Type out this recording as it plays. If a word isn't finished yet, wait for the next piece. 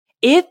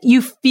if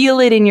you feel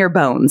it in your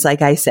bones,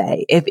 like I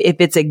say, if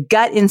it's a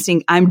gut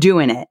instinct, I'm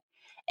doing it,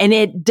 and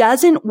it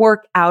doesn't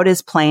work out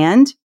as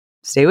planned,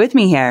 stay with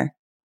me here.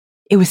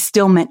 It was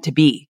still meant to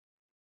be.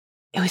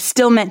 It was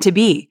still meant to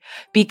be,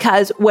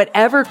 because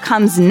whatever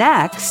comes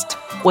next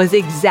was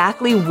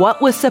exactly what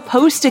was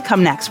supposed to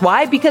come next.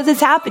 Why? Because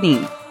it's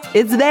happening.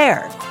 It's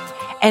there.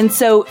 And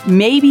so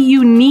maybe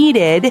you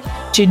needed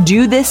to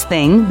do this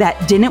thing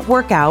that didn't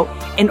work out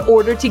in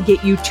order to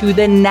get you to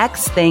the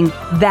next thing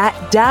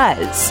that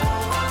does.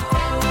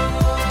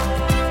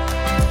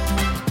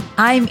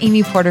 I'm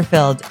Amy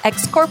Porterfield,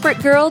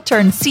 ex-corporate girl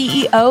turned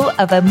CEO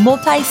of a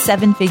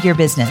multi-seven-figure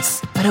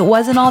business. But it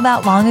wasn't all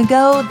that long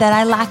ago that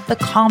I lacked the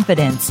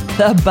confidence,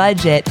 the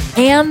budget,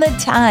 and the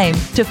time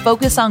to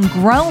focus on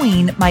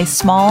growing my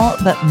small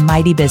but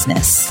mighty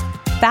business.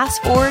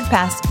 Fast forward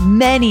past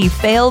many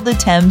failed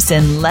attempts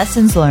and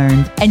lessons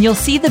learned, and you'll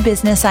see the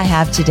business I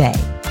have today.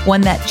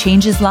 One that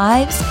changes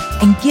lives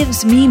and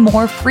gives me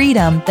more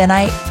freedom than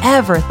I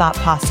ever thought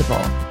possible.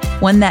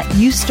 One that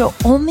used to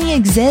only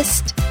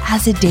exist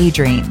as a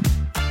daydream.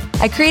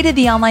 I created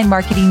the Online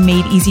Marketing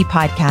Made Easy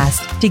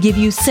podcast to give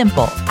you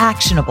simple,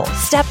 actionable,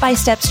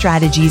 step-by-step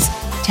strategies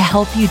to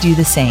help you do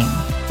the same.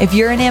 If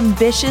you're an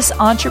ambitious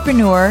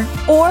entrepreneur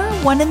or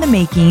one in the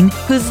making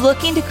who's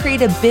looking to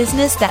create a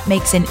business that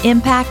makes an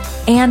impact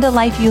and a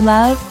life you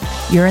love,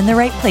 you're in the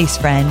right place,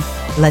 friend.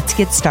 Let's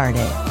get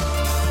started.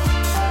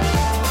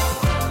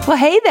 Well,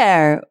 hey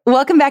there.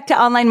 Welcome back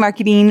to Online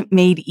Marketing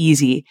Made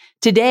Easy.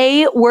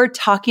 Today, we're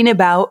talking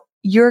about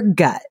your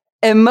gut,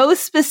 and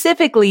most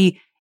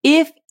specifically,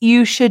 if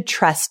you should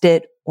trust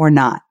it or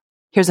not.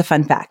 Here's a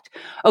fun fact.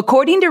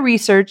 According to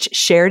research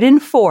shared in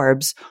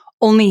Forbes,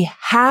 only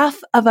half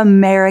of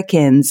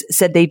Americans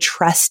said they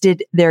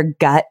trusted their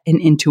gut and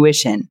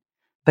intuition.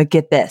 But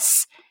get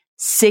this,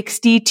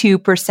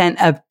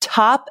 62% of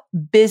top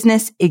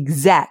business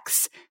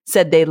execs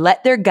said they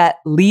let their gut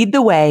lead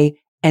the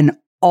way and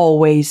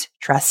always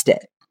trust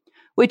it.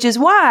 Which is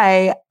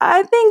why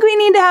I think we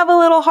need to have a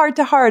little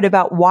heart-to-heart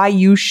about why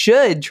you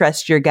should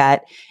trust your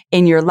gut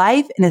in your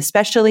life and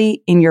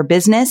especially in your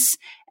business.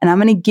 And I'm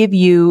going to give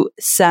you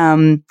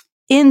some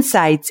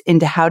insights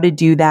into how to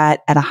do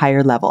that at a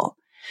higher level.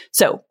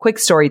 So, quick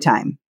story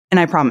time. And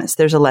I promise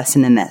there's a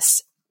lesson in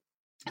this.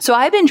 So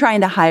I've been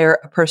trying to hire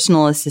a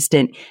personal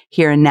assistant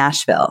here in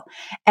Nashville.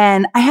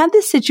 And I had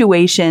this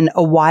situation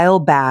a while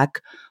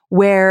back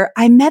where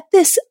I met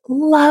this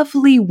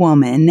lovely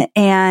woman,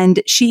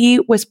 and she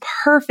was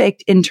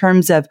perfect in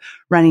terms of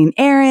running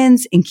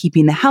errands and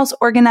keeping the house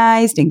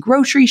organized and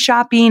grocery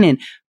shopping and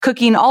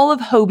cooking all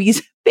of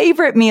Hobie's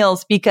favorite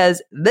meals,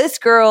 because this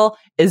girl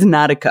is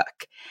not a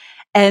cook.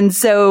 And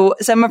so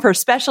some of her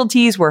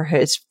specialties were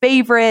his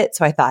favorite.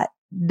 So I thought,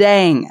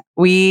 dang,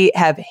 we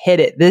have hit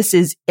it. This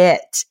is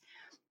it.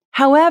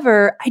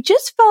 However, I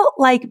just felt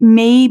like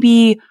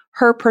maybe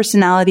her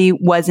personality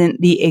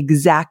wasn't the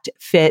exact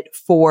fit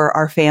for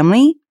our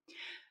family.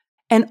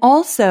 And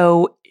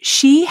also,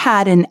 she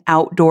had an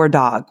outdoor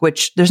dog,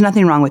 which there's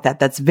nothing wrong with that.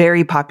 That's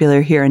very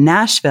popular here in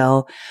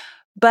Nashville.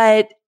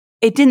 But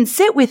it didn't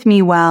sit with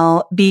me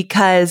well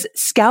because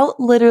Scout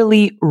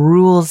literally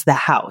rules the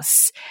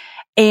house.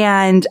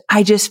 And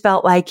I just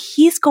felt like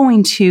he's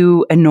going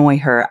to annoy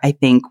her, I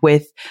think,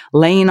 with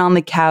laying on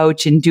the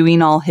couch and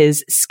doing all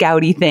his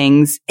Scouty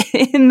things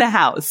in the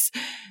house.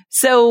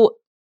 So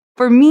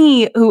for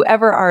me,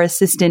 whoever our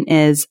assistant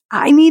is,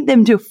 I need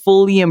them to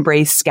fully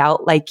embrace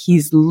Scout like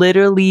he's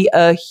literally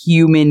a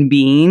human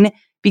being,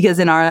 because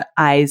in our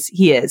eyes,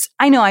 he is.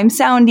 I know I'm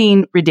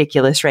sounding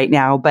ridiculous right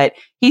now, but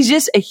he's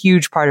just a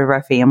huge part of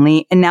our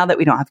family. And now that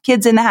we don't have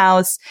kids in the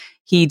house,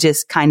 he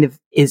just kind of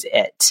is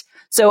it.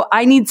 So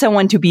I need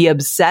someone to be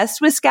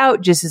obsessed with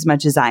Scout just as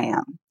much as I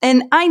am.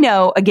 And I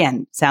know,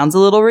 again, sounds a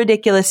little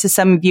ridiculous to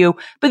some of you,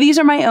 but these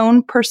are my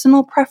own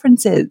personal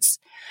preferences.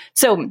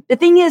 So the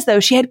thing is, though,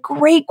 she had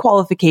great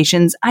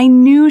qualifications. I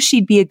knew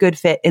she'd be a good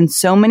fit in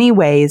so many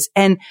ways.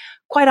 And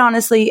quite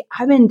honestly,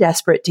 I've been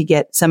desperate to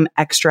get some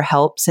extra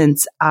help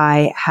since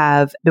I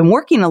have been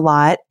working a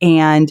lot,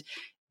 and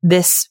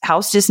this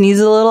house just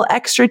needs a little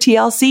extra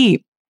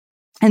TLC.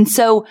 And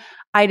so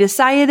I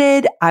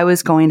decided I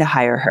was going to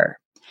hire her.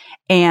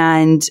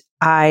 And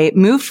I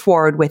moved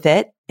forward with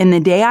it. And the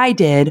day I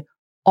did,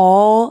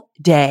 all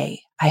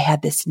day, I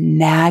had this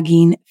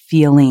nagging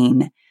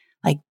feeling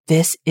like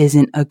this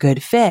isn't a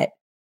good fit.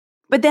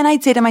 But then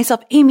I'd say to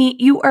myself, Amy,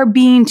 you are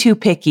being too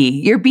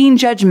picky. You're being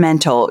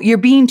judgmental. You're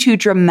being too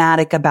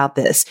dramatic about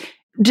this.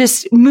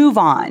 Just move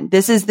on.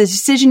 This is the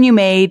decision you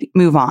made.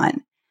 Move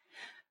on.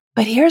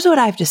 But here's what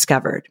I've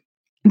discovered.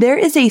 There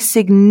is a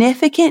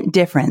significant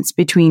difference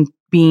between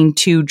being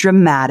too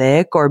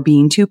dramatic or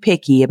being too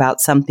picky about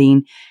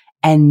something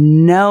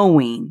and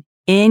knowing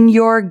in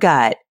your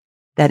gut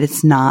that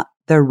it's not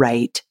the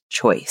right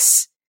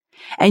choice.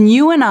 And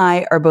you and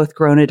I are both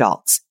grown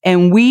adults,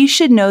 and we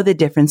should know the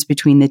difference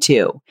between the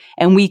two.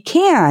 And we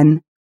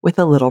can with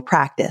a little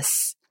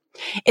practice.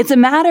 It's a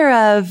matter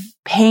of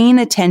paying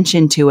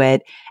attention to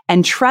it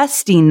and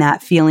trusting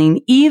that feeling,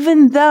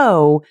 even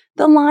though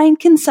the line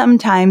can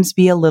sometimes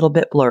be a little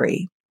bit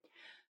blurry.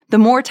 The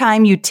more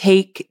time you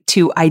take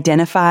to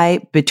identify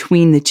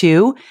between the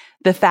two,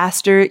 the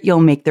faster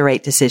you'll make the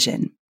right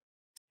decision.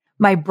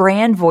 My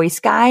brand voice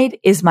guide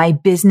is my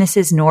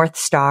business's North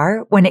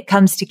Star when it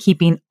comes to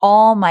keeping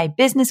all my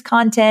business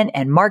content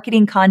and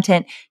marketing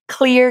content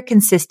clear,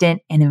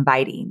 consistent, and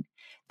inviting.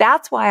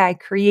 That's why I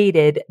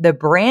created the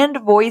Brand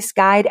Voice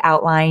Guide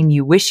Outline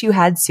You Wish You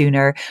Had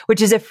Sooner,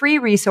 which is a free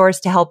resource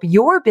to help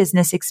your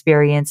business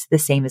experience the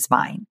same as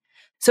mine.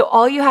 So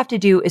all you have to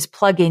do is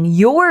plug in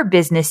your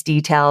business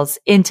details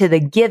into the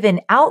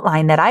given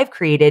outline that I've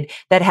created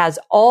that has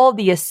all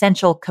the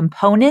essential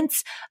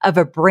components of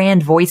a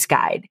brand voice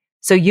guide.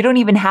 So you don't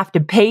even have to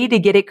pay to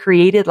get it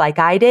created like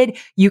I did.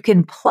 You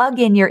can plug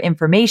in your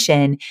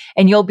information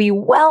and you'll be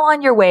well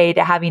on your way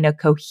to having a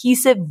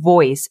cohesive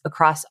voice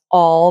across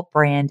all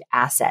brand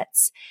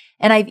assets.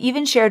 And I've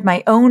even shared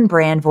my own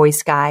brand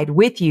voice guide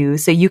with you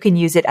so you can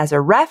use it as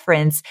a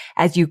reference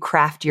as you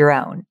craft your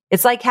own.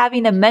 It's like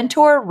having a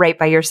mentor right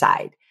by your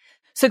side.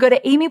 So go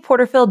to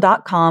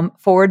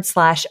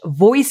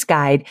amyporterfield.com/voice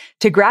guide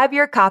to grab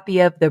your copy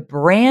of the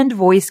Brand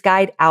Voice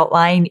Guide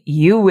Outline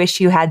You Wish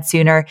You Had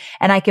Sooner.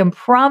 And I can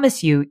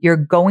promise you, you're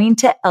going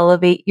to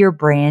elevate your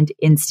brand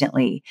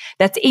instantly.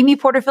 That's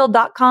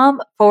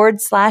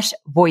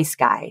amyporterfield.com/voice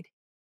guide.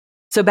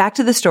 So back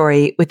to the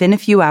story. Within a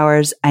few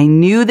hours, I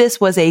knew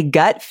this was a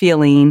gut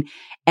feeling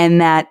and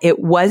that it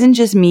wasn't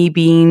just me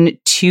being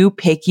too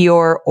picky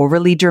or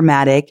overly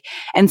dramatic.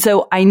 And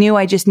so I knew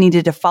I just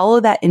needed to follow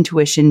that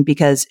intuition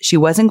because she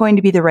wasn't going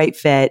to be the right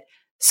fit.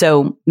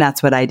 So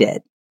that's what I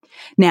did.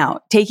 Now,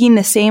 taking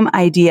the same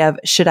idea of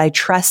should I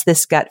trust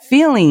this gut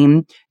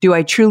feeling? Do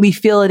I truly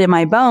feel it in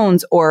my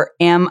bones, or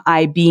am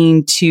I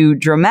being too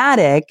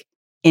dramatic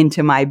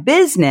into my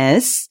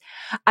business?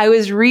 I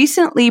was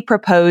recently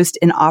proposed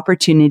an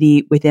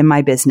opportunity within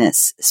my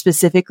business,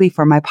 specifically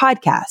for my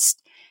podcast.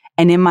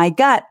 And in my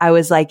gut, I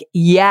was like,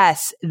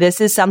 yes, this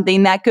is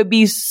something that could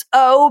be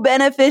so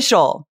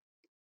beneficial.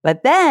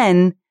 But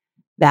then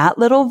that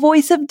little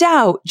voice of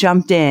doubt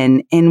jumped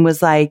in and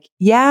was like,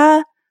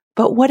 yeah,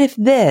 but what if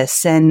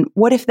this and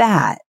what if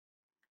that?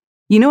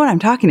 You know what I'm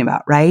talking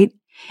about, right?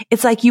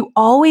 It's like you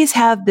always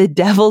have the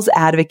devil's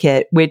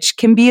advocate, which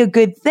can be a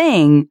good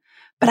thing.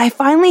 But I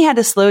finally had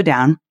to slow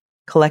down,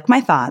 collect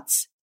my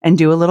thoughts, and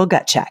do a little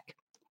gut check.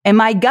 And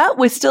my gut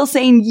was still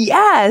saying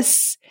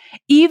yes,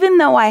 even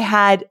though I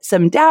had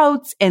some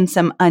doubts and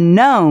some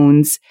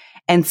unknowns.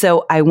 And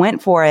so I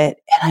went for it,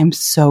 and I'm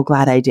so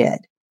glad I did.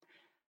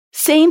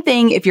 Same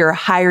thing if you're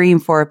hiring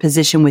for a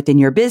position within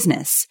your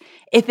business.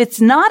 If it's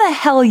not a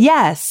hell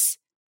yes,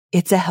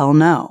 it's a hell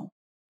no.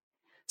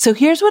 So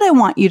here's what I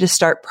want you to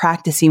start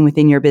practicing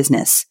within your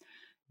business.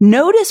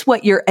 Notice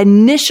what your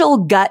initial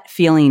gut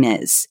feeling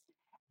is,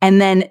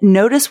 and then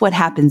notice what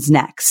happens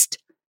next.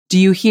 Do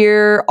you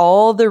hear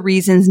all the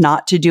reasons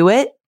not to do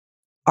it?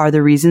 Are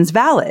the reasons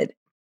valid?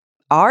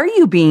 Are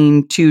you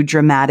being too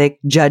dramatic,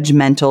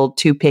 judgmental,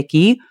 too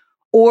picky?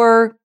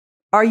 Or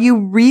are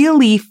you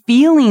really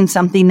feeling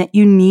something that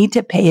you need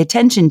to pay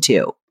attention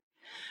to?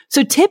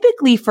 So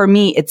typically for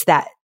me, it's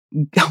that,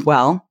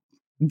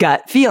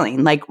 gut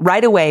feeling. Like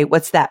right away,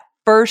 what's that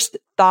first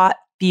thought,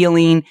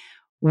 feeling?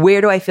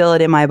 Where do I feel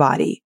it in my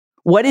body?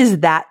 What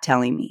is that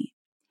telling me?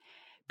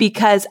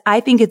 Because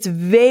I think it's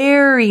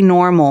very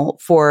normal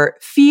for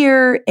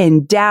fear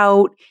and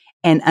doubt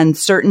and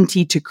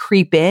uncertainty to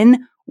creep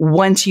in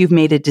once you've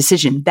made a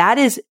decision. That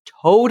is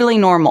totally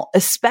normal,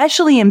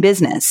 especially in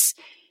business.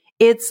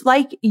 It's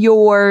like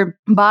your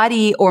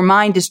body or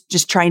mind is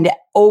just trying to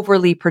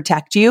overly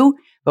protect you.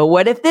 But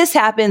what if this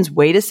happens?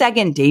 Wait a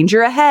second,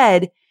 danger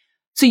ahead.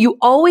 So you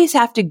always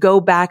have to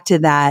go back to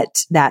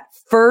that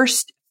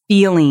first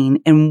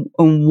feeling and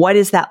what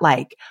is that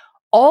like?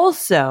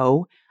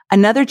 Also,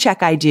 another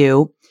check I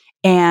do,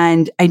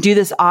 and I do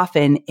this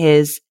often,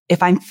 is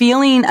if I'm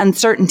feeling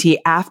uncertainty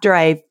after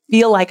I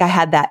feel like I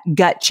had that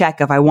gut check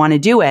of I want to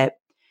do it,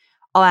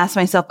 I'll ask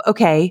myself,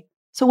 okay,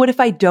 so what if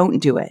I don't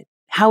do it?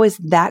 How is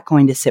that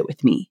going to sit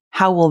with me?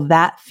 How will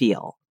that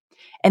feel?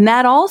 And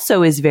that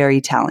also is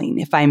very telling.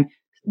 If I'm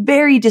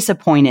very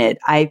disappointed,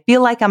 I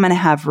feel like I'm going to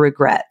have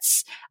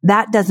regrets.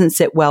 That doesn't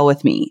sit well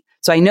with me.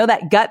 So I know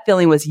that gut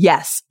feeling was,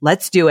 yes,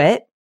 let's do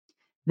it.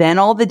 Then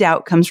all the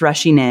doubt comes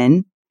rushing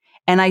in.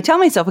 And I tell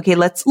myself, okay,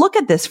 let's look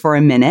at this for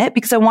a minute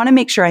because I want to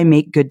make sure I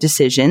make good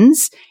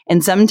decisions.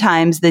 And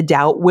sometimes the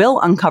doubt will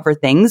uncover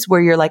things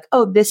where you're like,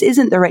 oh, this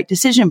isn't the right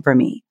decision for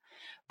me.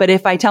 But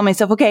if I tell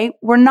myself, okay,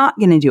 we're not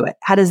going to do it,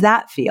 how does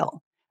that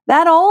feel?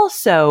 That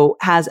also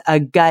has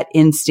a gut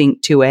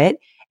instinct to it.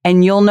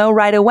 And you'll know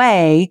right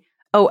away,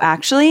 oh,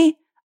 actually,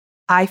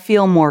 I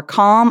feel more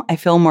calm. I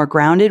feel more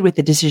grounded with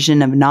the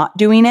decision of not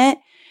doing it.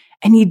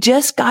 And you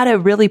just got to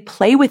really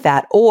play with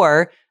that.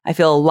 Or I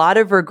feel a lot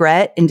of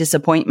regret and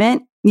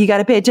disappointment. You got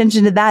to pay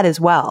attention to that as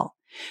well.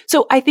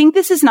 So I think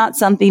this is not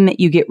something that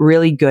you get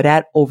really good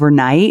at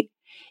overnight.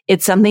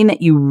 It's something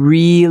that you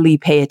really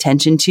pay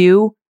attention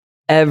to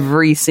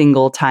every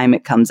single time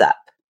it comes up.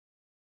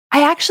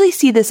 I actually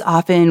see this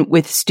often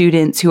with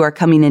students who are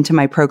coming into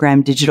my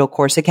program, Digital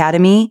Course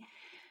Academy.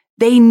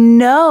 They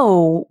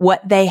know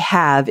what they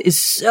have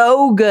is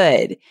so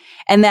good.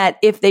 And that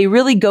if they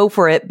really go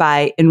for it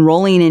by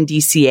enrolling in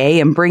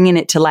DCA and bringing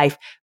it to life,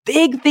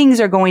 big things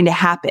are going to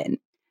happen.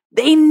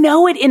 They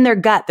know it in their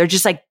gut. They're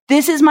just like,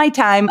 this is my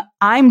time.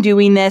 I'm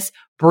doing this.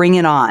 Bring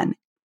it on.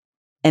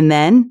 And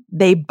then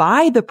they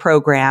buy the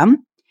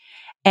program.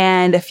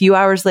 And a few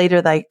hours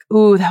later, like,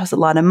 ooh, that was a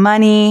lot of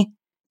money.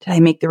 Did I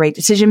make the right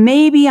decision?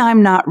 Maybe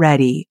I'm not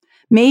ready.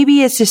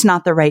 Maybe it's just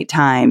not the right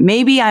time.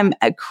 Maybe I'm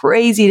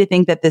crazy to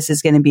think that this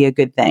is going to be a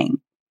good thing.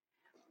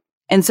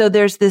 And so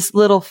there's this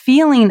little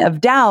feeling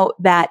of doubt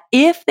that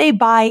if they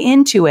buy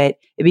into it,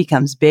 it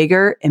becomes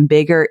bigger and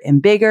bigger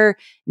and bigger.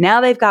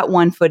 Now they've got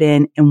one foot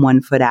in and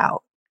one foot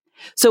out.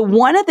 So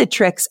one of the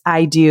tricks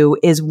I do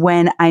is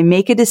when I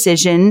make a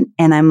decision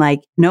and I'm like,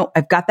 no,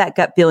 I've got that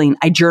gut feeling,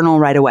 I journal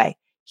right away.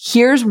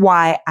 Here's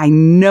why I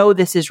know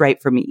this is right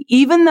for me.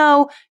 Even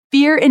though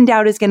fear and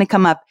doubt is going to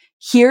come up,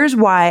 here's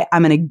why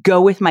I'm going to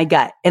go with my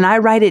gut. And I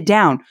write it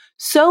down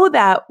so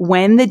that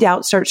when the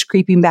doubt starts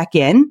creeping back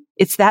in,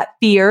 it's that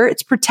fear,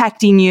 it's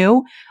protecting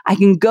you. I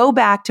can go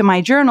back to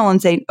my journal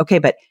and say, okay,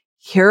 but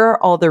here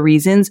are all the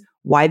reasons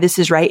why this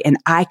is right. And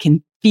I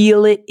can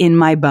feel it in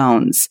my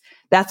bones.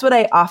 That's what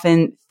I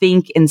often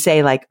think and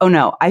say, like, oh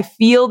no, I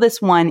feel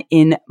this one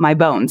in my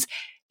bones.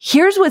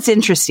 Here's what's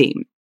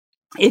interesting.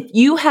 If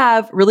you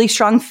have really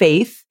strong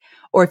faith,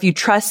 or if you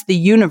trust the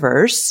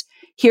universe,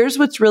 here's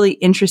what's really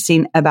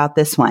interesting about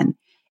this one.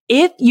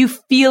 If you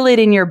feel it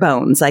in your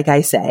bones, like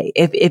I say,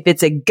 if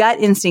it's a gut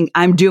instinct,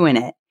 I'm doing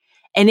it,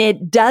 and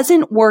it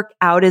doesn't work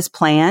out as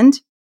planned,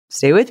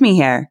 stay with me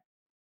here.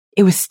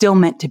 It was still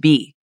meant to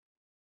be.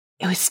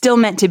 It was still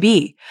meant to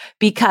be,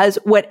 because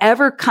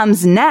whatever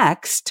comes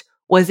next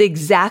was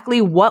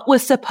exactly what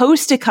was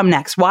supposed to come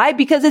next. Why?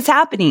 Because it's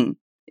happening.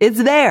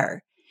 It's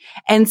there.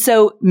 And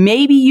so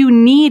maybe you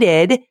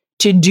needed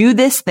to do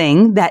this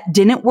thing that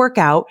didn't work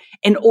out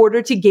in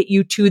order to get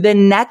you to the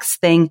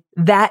next thing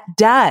that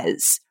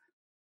does.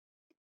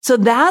 So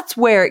that's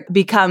where it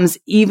becomes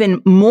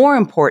even more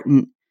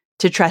important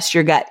to trust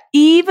your gut,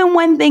 even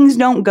when things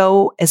don't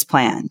go as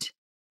planned.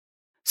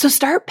 So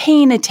start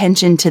paying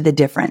attention to the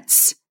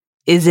difference.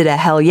 Is it a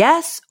hell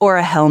yes or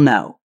a hell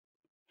no?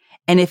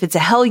 And if it's a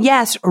hell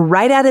yes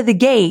right out of the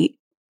gate,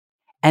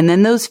 and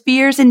then those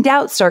fears and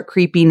doubts start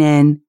creeping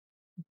in,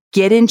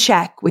 get in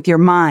check with your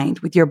mind,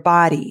 with your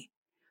body.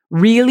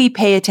 Really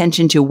pay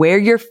attention to where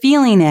you're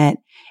feeling it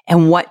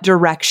and what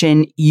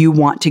direction you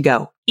want to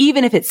go,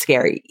 even if it's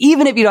scary,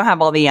 even if you don't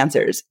have all the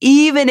answers,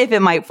 even if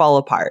it might fall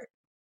apart.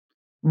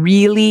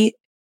 Really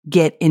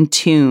get in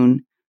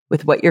tune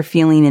with what you're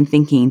feeling and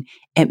thinking.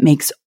 It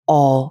makes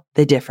all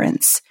the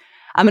difference.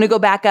 I'm going to go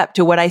back up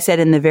to what I said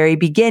in the very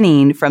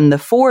beginning from the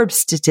Forbes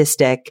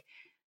statistic.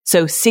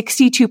 So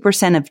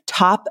 62% of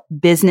top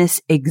business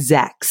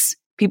execs,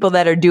 people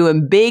that are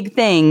doing big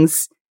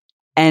things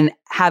and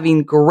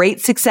having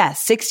great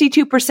success,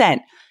 62%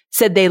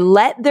 said they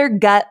let their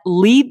gut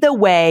lead the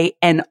way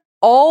and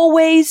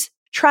always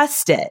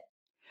trust it.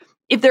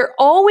 If they're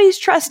always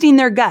trusting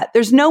their gut,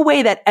 there's no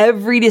way that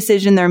every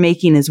decision they're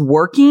making is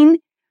working,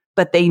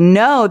 but they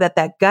know that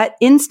that gut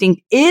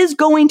instinct is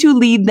going to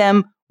lead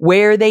them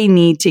where they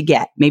need to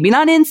get. Maybe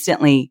not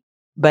instantly,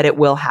 but it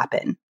will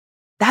happen.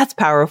 That's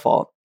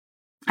powerful.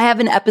 I have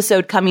an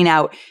episode coming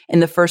out in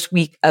the first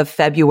week of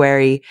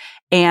February,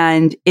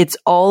 and it's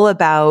all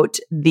about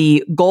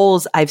the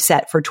goals I've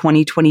set for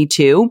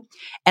 2022.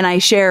 And I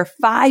share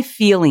 5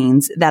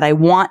 feelings that I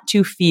want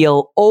to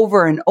feel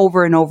over and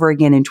over and over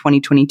again in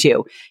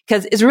 2022.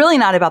 Because it's really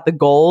not about the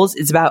goals.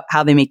 It's about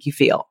how they make you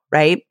feel,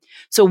 right?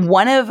 So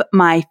one of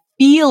my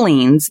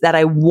feelings that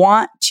I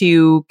want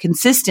to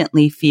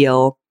consistently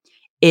feel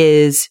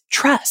is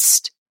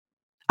trust.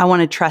 I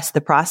want to trust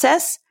the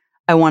process.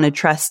 I want to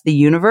trust the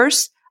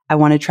universe. I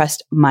want to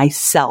trust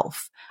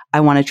myself.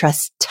 I want to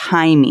trust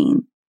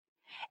timing.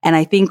 And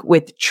I think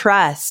with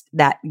trust,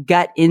 that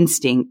gut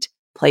instinct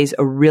plays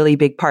a really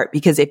big part,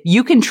 because if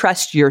you can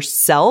trust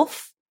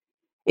yourself,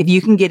 if you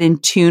can get in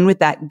tune with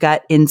that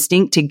gut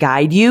instinct to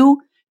guide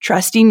you,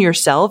 trusting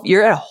yourself,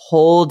 you're at a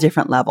whole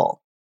different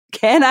level.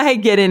 Can I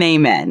get an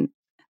amen?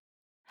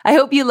 I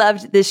hope you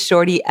loved this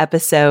shorty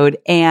episode,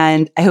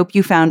 and I hope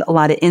you found a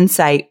lot of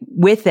insight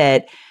with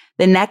it.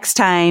 The next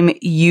time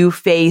you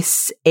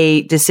face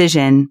a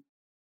decision,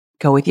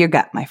 go with your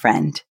gut, my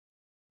friend.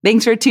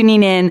 Thanks for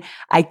tuning in.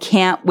 I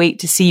can't wait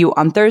to see you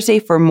on Thursday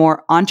for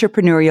more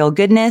entrepreneurial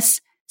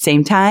goodness.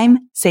 Same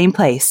time, same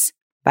place.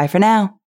 Bye for now.